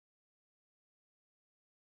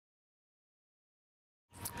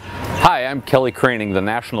Hi, I'm Kelly Craning, the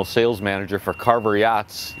National Sales Manager for Carver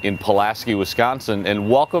Yachts in Pulaski, Wisconsin, and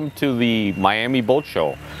welcome to the Miami Boat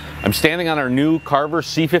Show. I'm standing on our new Carver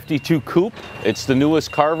C52 Coupe. It's the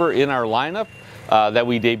newest Carver in our lineup that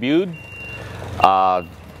we debuted.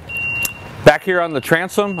 Back here on the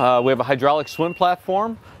transom, we have a hydraulic swim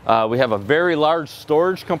platform. We have a very large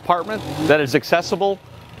storage compartment that is accessible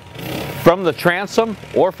from the transom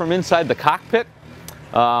or from inside the cockpit.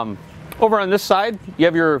 Over on this side, you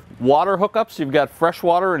have your water hookups. You've got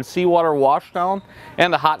freshwater and seawater washdown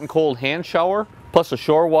and a hot and cold hand shower, plus a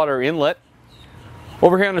shore water inlet.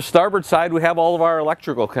 Over here on the starboard side, we have all of our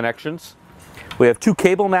electrical connections. We have two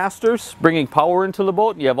cable masters bringing power into the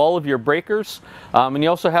boat. You have all of your breakers, and you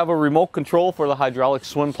also have a remote control for the hydraulic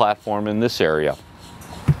swim platform in this area.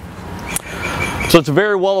 So it's a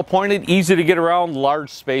very well appointed, easy to get around,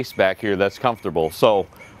 large space back here that's comfortable. So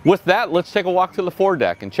with that, let's take a walk to the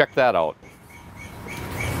foredeck and check that out.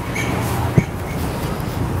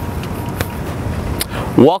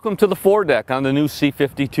 Welcome to the foredeck on the new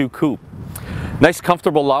C52 Coupe. Nice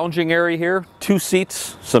comfortable lounging area here, two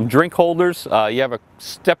seats, some drink holders. You have a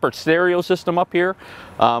stepper stereo system up here.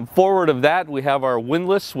 Forward of that, we have our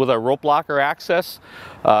windlass with our rope locker access.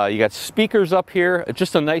 You got speakers up here.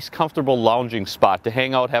 Just a nice comfortable lounging spot to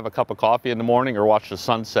hang out, have a cup of coffee in the morning, or watch the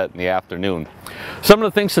sunset in the afternoon. Some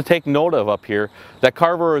of the things to take note of up here that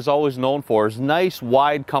Carver is always known for is nice,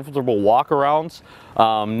 wide, comfortable walkarounds,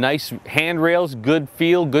 nice handrails, good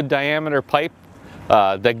feel, good diameter pipe.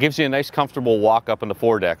 That gives you a nice comfortable walk up on the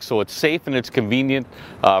foredeck, so it's safe and it's convenient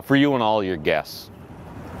for you and all your guests.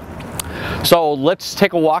 So let's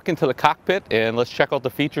take a walk into the cockpit and let's check out the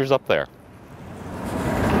features up there.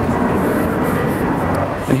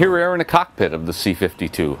 And here we are in the cockpit of the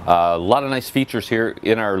C52. A lot of nice features here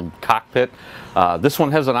in our cockpit. This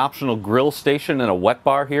one has an optional grill station and a wet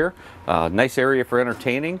bar here. Nice area for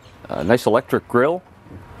entertaining, nice electric grill.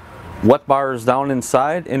 Wet bars down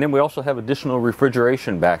inside, and then we also have additional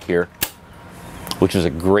refrigeration back here, which is a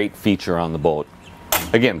great feature on the boat.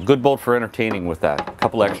 Again, good boat for entertaining with that. A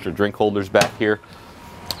couple extra drink holders back here.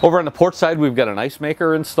 Over on the port side, we've got an ice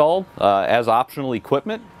maker installed as optional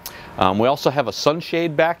equipment. We also have a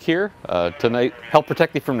sunshade back here to help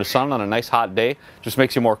protect you from the sun on a nice hot day. Just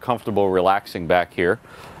makes you more comfortable relaxing back here.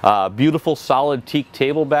 Beautiful solid teak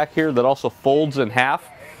table back here that also folds in half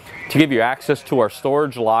to give you access to our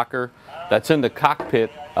storage locker that's in the cockpit,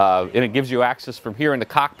 and it gives you access from here in the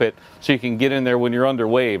cockpit so you can get in there when you're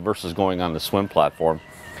underway versus going on the swim platform.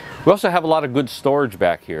 We also have a lot of good storage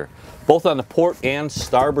back here, both on the port and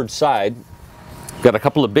starboard side. We've got a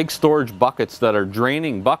couple of big storage buckets that are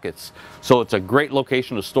draining buckets, so it's a great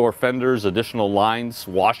location to store fenders, additional lines,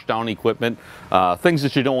 wash down equipment, things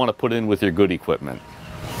that you don't want to put in with your good equipment.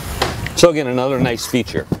 So again, another nice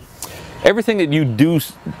feature. Everything that you do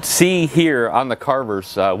see here on the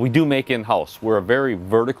Carvers, we do make in-house. We're a very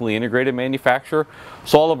vertically integrated manufacturer,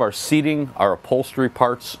 so all of our seating, our upholstery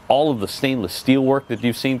parts, all of the stainless steel work that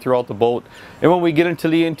you've seen throughout the boat, and when we get into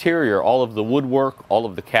the interior, all of the woodwork, all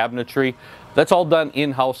of the cabinetry, that's all done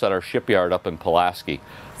in-house at our shipyard up in Pulaski.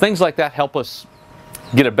 Things like that help us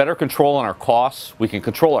get a better control on our costs. We can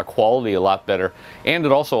control our quality a lot better, and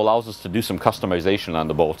it also allows us to do some customization on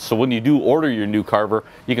the boat. So when you do order your new Carver,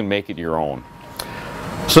 you can make it your own.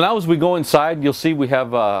 So now as we go inside, you'll see we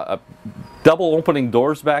have double opening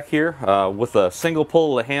doors back here with a single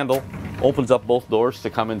pull of the handle. Opens up both doors to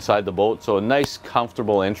come inside the boat. So a nice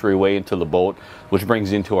comfortable entryway into the boat, which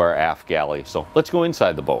brings you into our aft galley. So let's go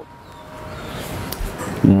inside the boat.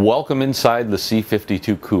 Welcome inside the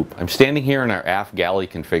C52 Coupe. I'm standing here in our aft galley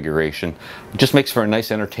configuration. It just makes for a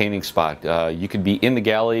nice entertaining spot. You could be in the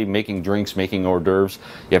galley making drinks, making hors d'oeuvres.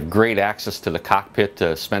 You have great access to the cockpit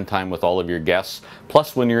to spend time with all of your guests.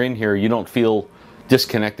 Plus, when you're in here, you don't feel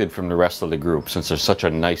disconnected from the rest of the group since there's such a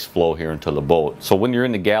nice flow here into the boat. So when you're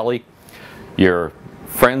in the galley, your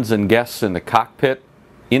friends and guests in the cockpit,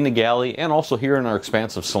 in the galley, and also here in our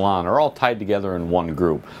expansive salon are all tied together in one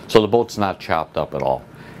group. So the boat's not chopped up at all.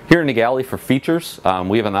 Here in the galley for features,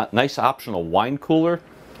 we have a nice optional wine cooler.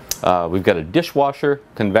 We've got a dishwasher,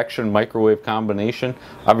 convection microwave combination,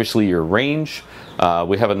 obviously your range.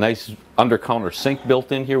 We have a nice under-counter sink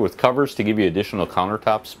built in here with covers to give you additional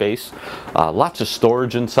countertop space. Lots of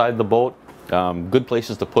storage inside the boat. Good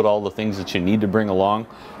places to put all the things that you need to bring along.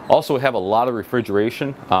 Also, we have a lot of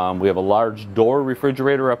refrigeration. We have a large door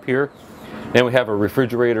refrigerator up here. And we have a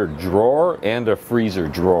refrigerator drawer and a freezer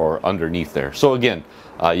drawer underneath there. So again,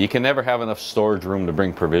 you can never have enough storage room to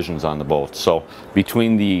bring provisions on the boat. So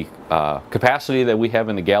between the capacity that we have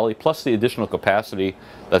in the galley plus the additional capacity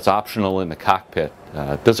that's optional in the cockpit,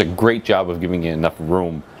 does a great job of giving you enough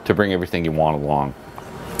room to bring everything you want along.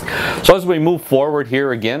 So as we move forward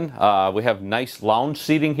here again, we have nice lounge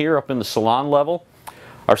seating here up in the salon level.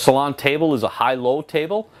 Our salon table is a high-low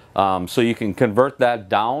table, so you can convert that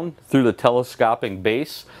down through the telescoping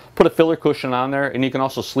base, put a filler cushion on there, and you can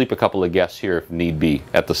also sleep a couple of guests here if need be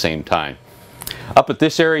at the same time. Up at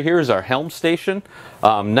this area here is our helm station.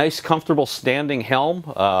 Nice comfortable standing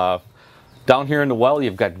helm. Down here in the well,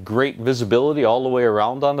 you've got great visibility all the way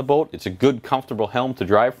around on the boat. It's a good, comfortable helm to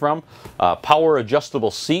drive from. Power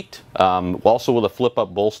adjustable seat, also with a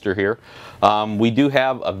flip-up bolster here. We do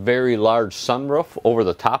have a very large sunroof over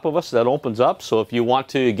the top of us that opens up, so if you want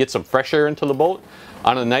to get some fresh air into the boat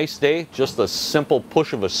on a nice day, just a simple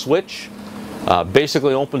push of a switch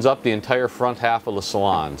basically opens up the entire front half of the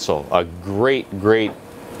salon. So a great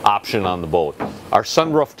option on the boat. Our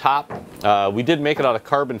sunroof top, we did make it out of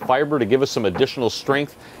carbon fiber to give us some additional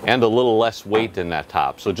strength and a little less weight in that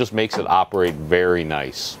top, so it just makes it operate very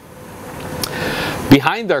nice.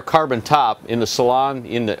 Behind our carbon top in the salon,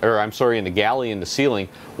 in the galley in the ceiling,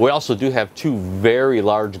 we also do have two very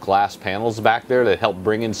large glass panels back there that help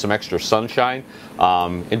bring in some extra sunshine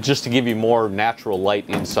and just to give you more natural light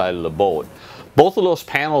inside of the boat. Both of those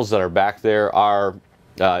panels that are back there are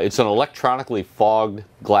it's an electronically fogged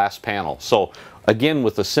glass panel. So again,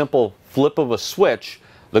 with a simple flip of a switch,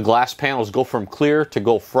 the glass panels go from clear to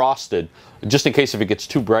go frosted, just in case if it gets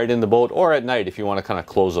too bright in the boat, or at night if you want to kind of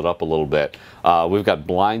close it up a little bit. We've got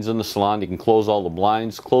blinds in the salon. You can close all the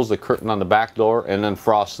blinds, close the curtain on the back door, and then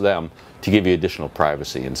frost them to give you additional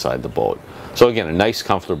privacy inside the boat. So again, a nice,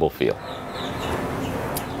 comfortable feel.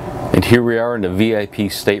 And here we are in the VIP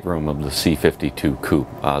stateroom of the C52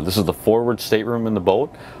 Coupe. This is the forward stateroom in the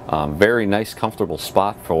boat. Very nice, comfortable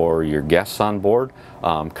spot for your guests on board.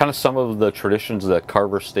 Kind of some of the traditions that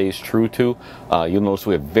Carver stays true to. You'll notice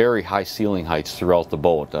we have very high ceiling heights throughout the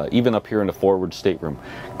boat, even up here in the forward stateroom.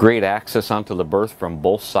 Great access onto the berth from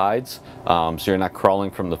both sides, so you're not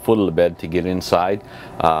crawling from the foot of the bed to get inside.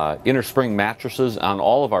 Inner spring mattresses on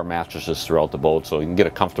all of our mattresses throughout the boat, so you can get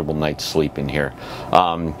a comfortable night's sleep in here.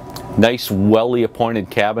 Nice, welly appointed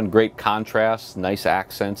cabin, great contrast, nice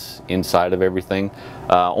accents inside of everything.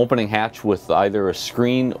 Opening hatch with either a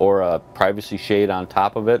screen or a privacy shade on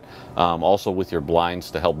top of it, also with your blinds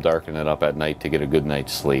to help darken it up at night to get a good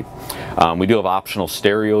night's sleep. We do have optional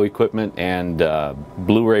stereo equipment and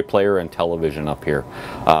Blu-ray player and television up here.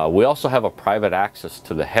 We also have a private access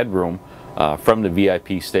to the headroom from the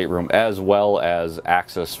VIP stateroom, as well as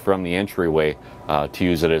access from the entryway to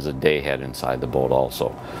use it as a day head inside the boat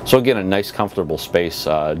also. So again, a nice comfortable space,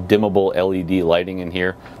 dimmable LED lighting in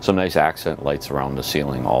here, some nice accent lights around the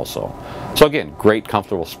ceiling also. So again, great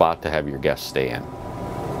comfortable spot to have your guests stay in.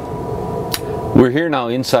 We're here now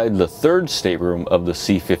inside the third stateroom of the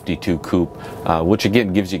C52 Coupe, which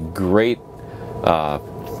again gives you great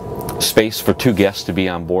space for two guests to be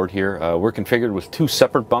on board here. We're configured with two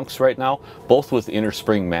separate bunks right now, both with inner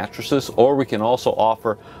spring mattresses, or we can also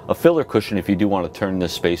offer a filler cushion if you do want to turn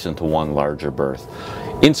this space into one larger berth.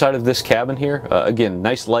 Inside of this cabin here, again,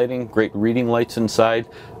 nice lighting, great reading lights inside.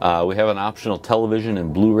 We have an optional television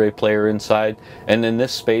and Blu-ray player inside, and then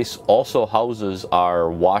this space also houses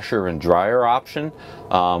our washer and dryer option,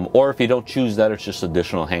 or if you don't choose that, it's just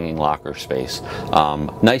additional hanging locker space.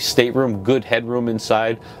 Nice stateroom, good headroom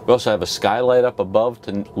inside. We also have a skylight up above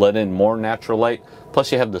to let in more natural light. Plus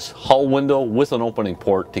you have this hull window with an opening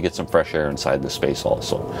port to get some fresh air inside the space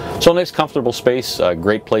also. So a nice comfortable space, a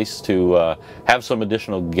great place to have some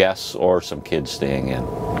additional guests or some kids staying in.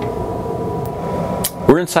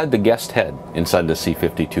 We're inside the guest head inside the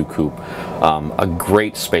C52 Coupe. A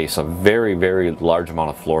great space, a very large amount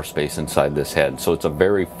of floor space inside this head, so it's a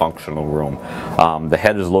very functional room. The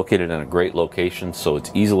head is located in a great location, so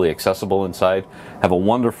it's easily accessible inside. Have a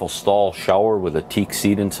wonderful stall shower with a teak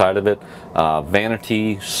seat inside of it,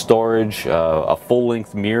 vanity, storage, a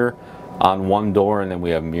full-length mirror on one door, and then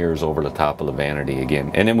we have mirrors over the top of the vanity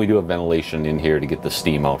again. And then we do have ventilation in here to get the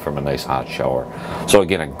steam out from a nice hot shower. So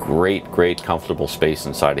again, a great comfortable space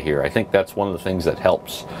inside of here. I think that's one of the things that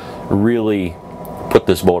helps really put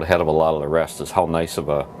this boat ahead of a lot of the rest, is how nice of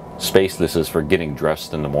a space this is for getting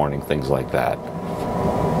dressed in the morning, things like that.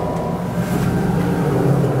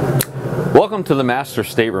 Welcome to the master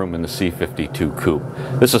stateroom in the C52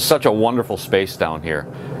 Coupe. This is such a wonderful space down here.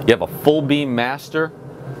 You have a full beam master,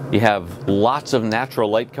 You have lots of natural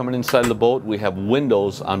light coming inside the boat. We have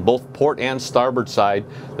windows on both port and starboard side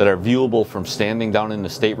that are viewable from standing down in the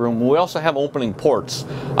stateroom. We also have opening ports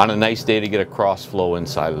on a nice day to get a cross flow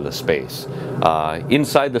inside of the space.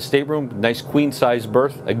 Inside the stateroom, nice queen size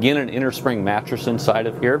berth. Again, an innerspring mattress inside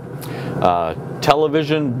of here.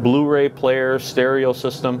 Television, Blu-ray player, stereo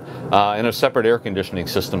system, and a separate air conditioning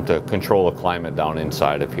system to control the climate down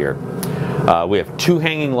inside of here. We have 2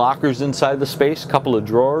 hanging lockers inside the space, a couple of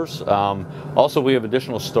drawers. Also, we have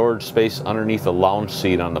additional storage space underneath the lounge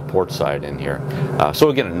seat on the port side in here. So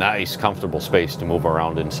again, a nice, comfortable space to move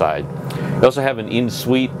around inside. We also have an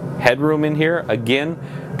in-suite headroom in here. Again,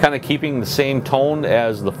 kind of keeping the same tone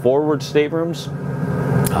as the forward staterooms.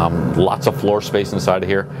 Lots of floor space inside of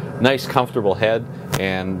here. Nice, comfortable head,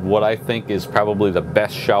 and what I think is probably the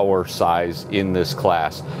best shower size in this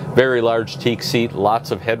class. Very large teak seat,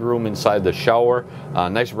 lots of headroom inside the shower.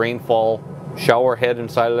 Nice rainfall shower head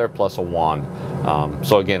inside of there, plus a wand.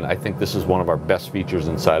 So again, I think this is one of our best features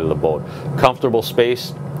inside of the boat. Comfortable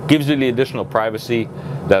space, gives you the additional privacy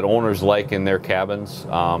that owners like in their cabins.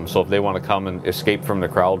 So if they want to come and escape from the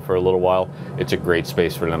crowd for a little while, it's a great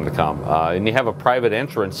space for them to come. And you have a private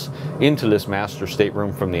entrance into this master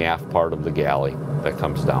stateroom from the aft part of the galley that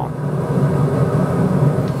comes down.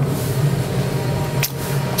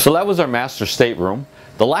 So that was our master stateroom.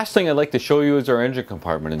 The last thing I'd like to show you is our engine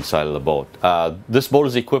compartment inside of the boat. This boat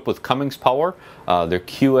is equipped with Cummins power. They're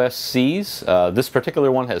QSCs. This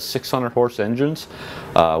particular one has 600 horse engines,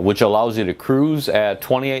 which allows you to cruise at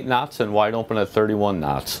 28 knots and wide open at 31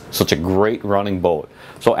 knots. So it's a great running boat.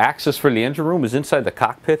 So access for the engine room is inside the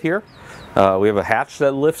cockpit here. We have a hatch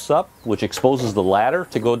that lifts up, which exposes the ladder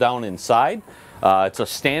to go down inside. It's a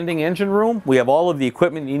standing engine room. We have all of the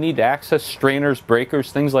equipment you need to access, strainers,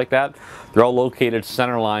 breakers, things like that. They're all located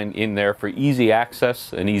centerline in there for easy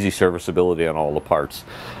access and easy serviceability on all the parts.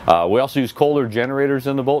 We also use Kohler generators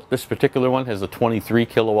in the boat. This particular one has a 23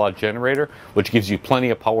 kilowatt generator, which gives you plenty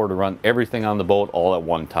of power to run everything on the boat all at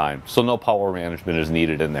one time. So no power management is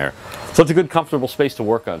needed in there. So it's a good, comfortable space to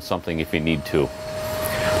work on something if you need to.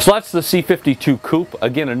 So that's the C52 Coupe.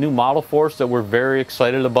 Again, a new model for us that we're very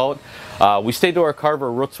excited about. We stayed to our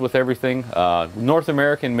Carver roots with everything. North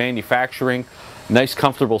American manufacturing, nice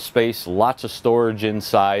comfortable space, lots of storage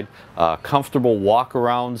inside, comfortable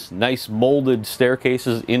walk-arounds, nice molded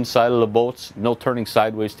staircases inside of the boats, no turning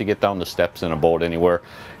sideways to get down the steps in a boat anywhere,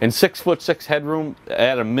 and 6'6" headroom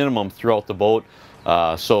at a minimum throughout the boat.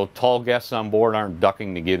 So tall guests on board aren't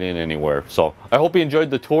ducking to get in anywhere. So I hope you enjoyed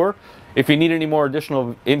the tour. If you need any more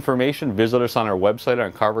additional information, visit us on our website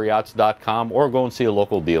on carveryachts.com or go and see a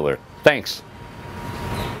local dealer. Thanks.